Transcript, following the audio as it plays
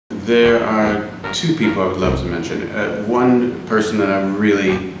There are two people I would love to mention. One person that I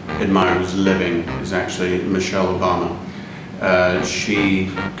really admire who's living is actually Michelle Obama. She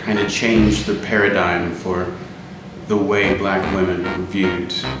kind of changed the paradigm for the way black women were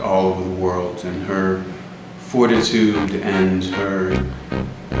viewed all over the world, and her fortitude and her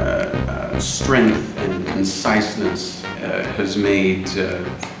strength and conciseness has made her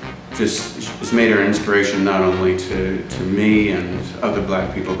an inspiration not only to me and other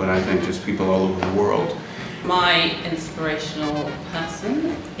black people, but I think just people all over the world. My inspirational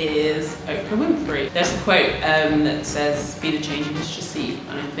person is Oprah Winfrey. There's a quote that says, "Be the change you wish to see,"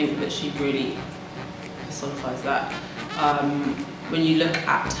 and I think that she really personifies that. When you look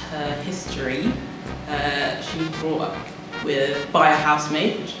at her history, she was brought up by a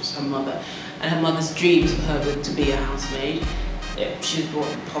housemaid, which was her mother, and her mother's dreams for her were to be a housemaid. She was brought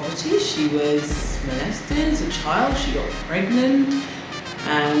up in poverty, she was molested as a child, she got pregnant,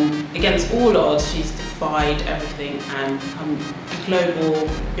 and against all odds she's defied everything and become a global,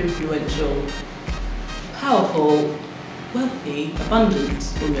 influential, powerful, wealthy, abundant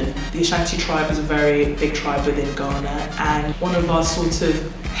woman. The Ashanti tribe is a very big tribe within Ghana, and one of our sort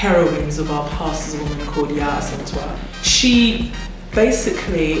of heroines of our past is a woman called Agyei-Ampadu. She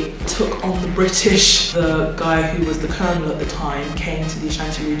basically took on the British. The guy who was the colonel at the time came to the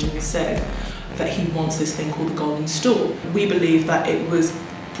Ashanti region and said that he wants this thing called the golden stool. We believe that it was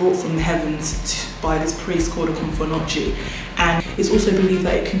brought from the heavens by this priest called Omonua, and it's also believed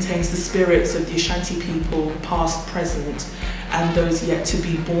that it contains the spirits of the Ashanti people, past, present, and those yet to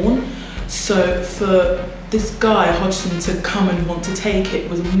be born. So for this guy, Hodgson, to come and want to take it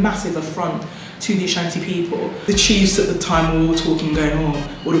was a massive affront to the Ashanti people. The chiefs at the time were all talking, going, "Oh,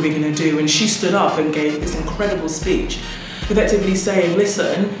 what are we going to do?" And she stood up and gave this incredible speech, effectively saying,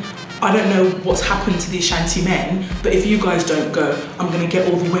 "Listen, I don't know what's happened to the Ashanti men, but if you guys don't go, I'm going to get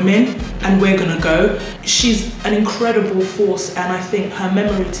all the women and we're going to go." She's an incredible force, and I think her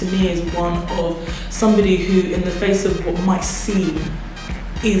memory to me is one of somebody who, in the face of what might seem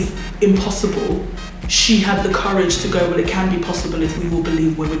is impossible, she had the courage to go, well, it can be possible if we all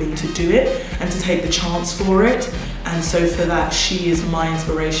believe we're willing to do it and to take the chance for it. And so for that, she is my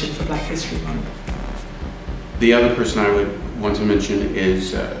inspiration for Black History Month. The other person I would want to mention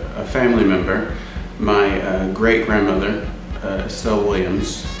is a family member, my great-grandmother, Estelle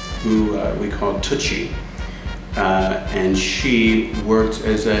Williams, who we call Tucci. And she worked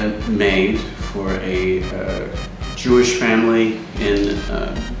as a maid for a Jewish family in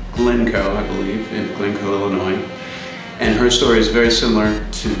Glencoe, I believe, in Glencoe, Illinois. And her story is very similar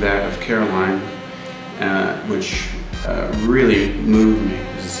to that of Caroline, which really moved me.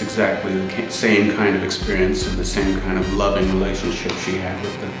 It's exactly the same kind of experience and the same kind of loving relationship she had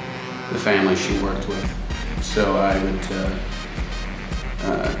with the family she worked with. So I would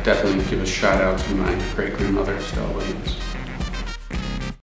definitely give a shout out to my great-grandmother, Estelle Williams.